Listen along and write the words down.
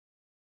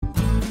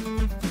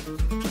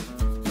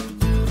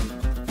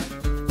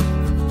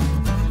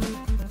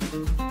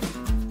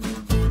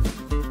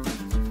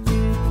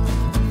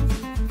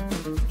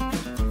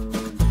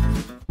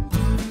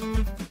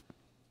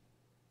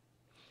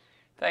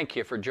Thank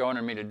you for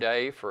joining me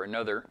today for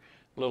another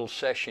little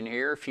session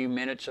here, a few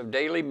minutes of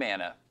daily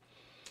manna.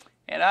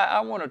 And I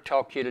want to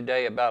talk to you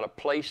today about a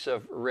place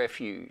of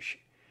refuge,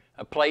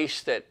 a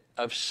place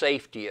of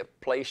safety, a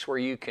place where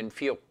you can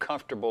feel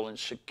comfortable and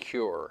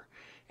secure.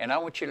 And I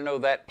want you to know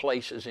that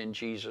place is in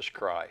Jesus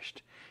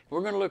Christ.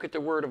 We're going to look at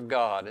the Word of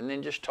God and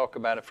then just talk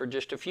about it for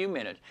just a few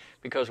minutes,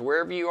 because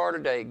wherever you are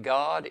today,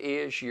 God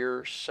is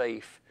your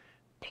safe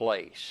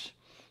place.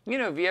 You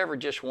know, have you ever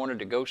just wanted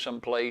to go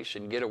someplace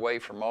and get away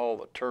from all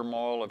the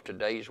turmoil of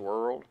today's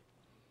world?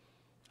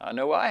 I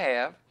know I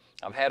have.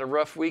 I've had a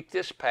rough week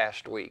this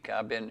past week.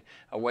 I've been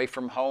away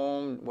from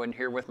home, wasn't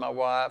here with my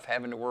wife,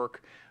 having to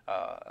work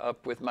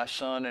up with my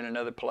son in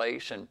another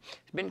place, and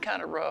it's been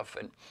kind of rough.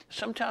 And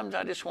sometimes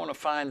I just want to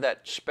find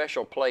that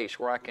special place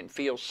where I can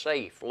feel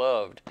safe,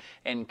 loved,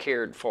 and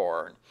cared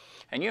for.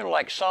 And you know,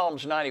 like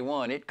Psalms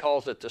 91, it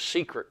calls it the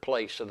secret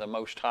place of the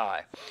Most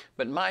High.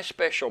 But my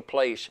special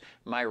place,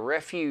 my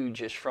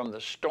refuge, is from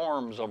the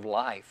storms of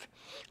life.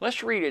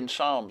 Let's read in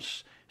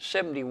Psalms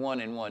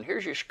 71:1.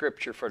 Here's your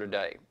scripture for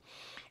today.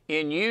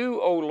 In you,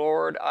 O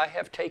Lord, I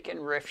have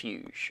taken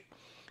refuge.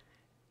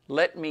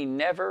 Let me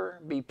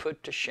never be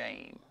put to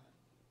shame.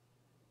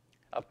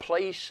 A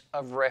place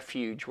of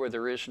refuge where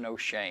there is no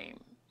shame.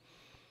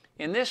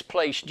 In this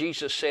place,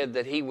 Jesus said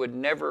that He would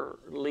never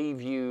leave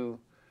you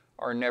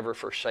or never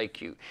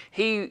forsake you.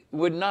 He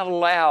would not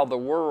allow the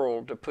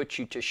world to put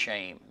you to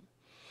shame.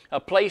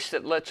 A place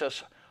that lets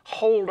us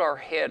hold our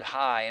head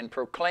high and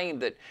proclaim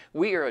that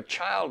we are a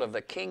child of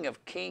the King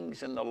of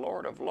Kings and the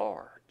Lord of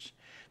Lords.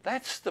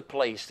 That's the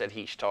place that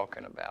He's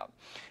talking about.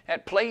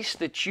 That place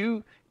that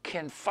you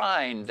can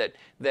find that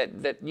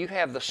you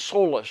have the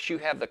solace, you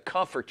have the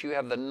comfort, you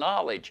have the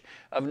knowledge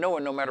of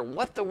knowing no matter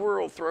what the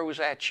world throws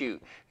at you,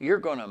 you're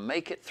going to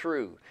make it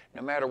through.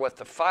 No matter what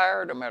the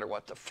fire, no matter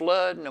what the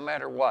flood, no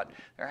matter what.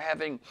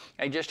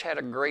 They just had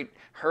a great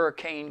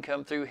hurricane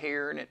come through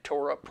here, and it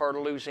tore up part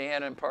of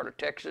Louisiana and part of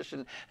Texas,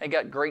 and they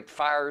got great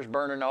fires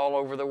burning all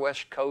over the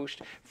West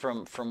Coast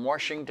from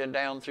Washington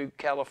down through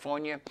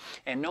California.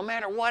 And no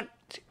matter what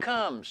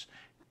comes,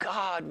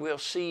 God will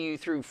see you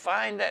through.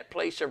 Find that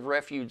place of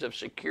refuge, of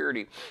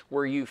security,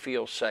 where you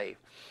feel safe.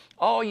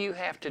 All you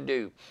have to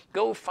do,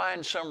 go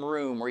find some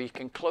room where you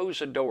can close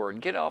the door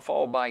and get off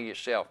all by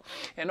yourself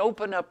and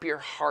open up your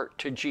heart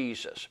to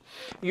Jesus.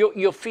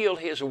 You'll feel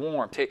His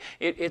warmth.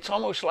 It's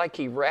almost like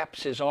He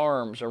wraps His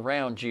arms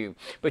around you,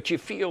 but you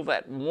feel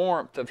that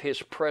warmth of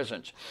His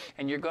presence,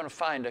 and you're going to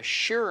find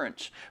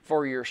assurance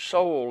for your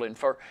soul and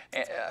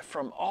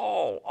from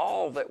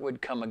all that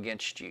would come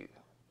against you.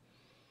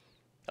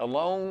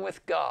 Alone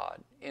with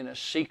God in a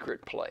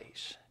secret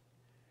place.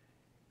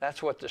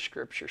 That's what the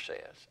scripture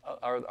says,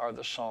 or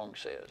the song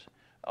says.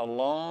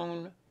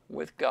 Alone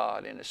with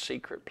God in a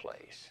secret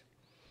place.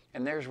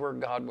 And there's where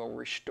God will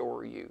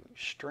restore you,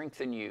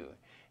 strengthen you,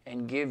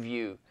 and give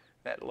you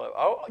that love.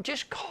 Oh,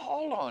 just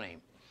call on Him.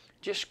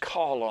 Just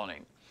call on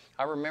Him.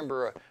 I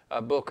remember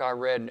a book I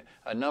read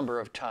a number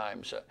of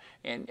times,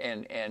 and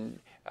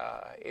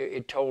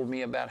it told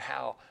me about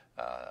how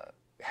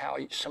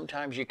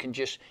sometimes you can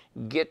just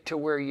get to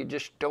where you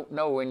just don't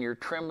know, and you're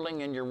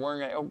trembling and you're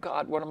worrying, oh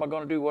God, what am I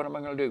going to do? What am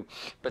I going to do?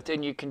 But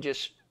then you can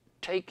just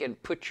take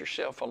and put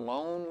yourself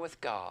alone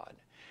with God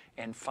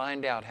and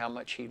find out how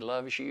much He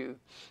loves you,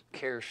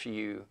 cares for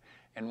you,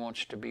 and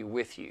wants to be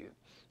with you.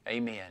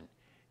 Amen.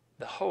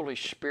 The Holy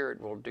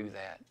Spirit will do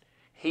that.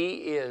 He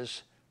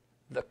is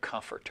the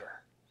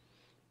Comforter.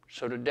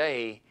 So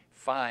today,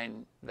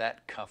 find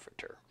that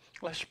Comforter.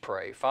 Let's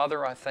pray.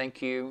 Father, I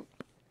thank You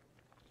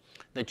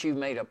that You've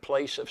made a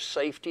place of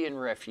safety and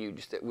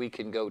refuge that we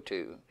can go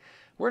to.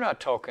 We're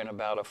not talking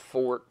about a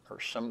fort or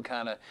some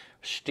kind of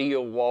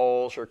steel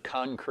walls or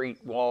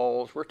concrete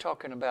walls. We're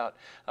talking about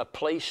a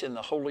place in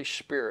the Holy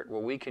Spirit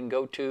where we can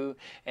go to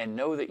and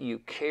know that You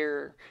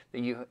care,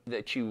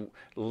 that you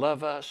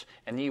love us,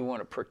 and that You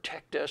want to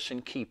protect us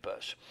and keep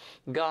us.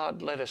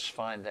 God, let us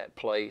find that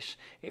place.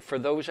 For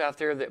those out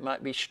there that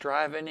might be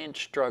striving and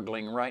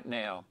struggling right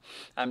now,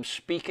 I'm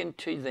speaking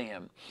to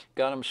them.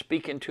 God, I'm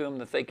speaking to them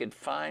that they could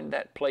find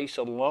that place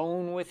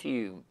alone with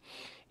You,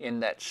 in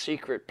that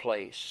secret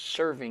place,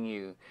 serving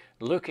You,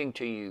 looking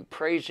to You,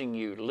 praising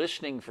You,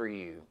 listening for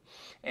You,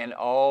 and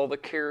all the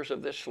cares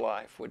of this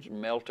life would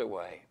melt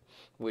away,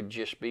 would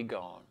just be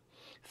gone.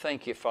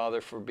 Thank You, Father,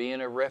 for being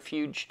a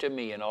refuge to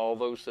me and all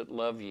those that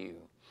love You.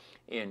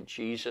 In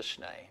Jesus'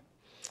 name,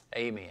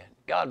 amen.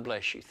 God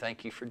bless you.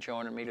 Thank you for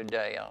joining me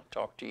today. I'll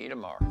talk to you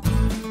tomorrow.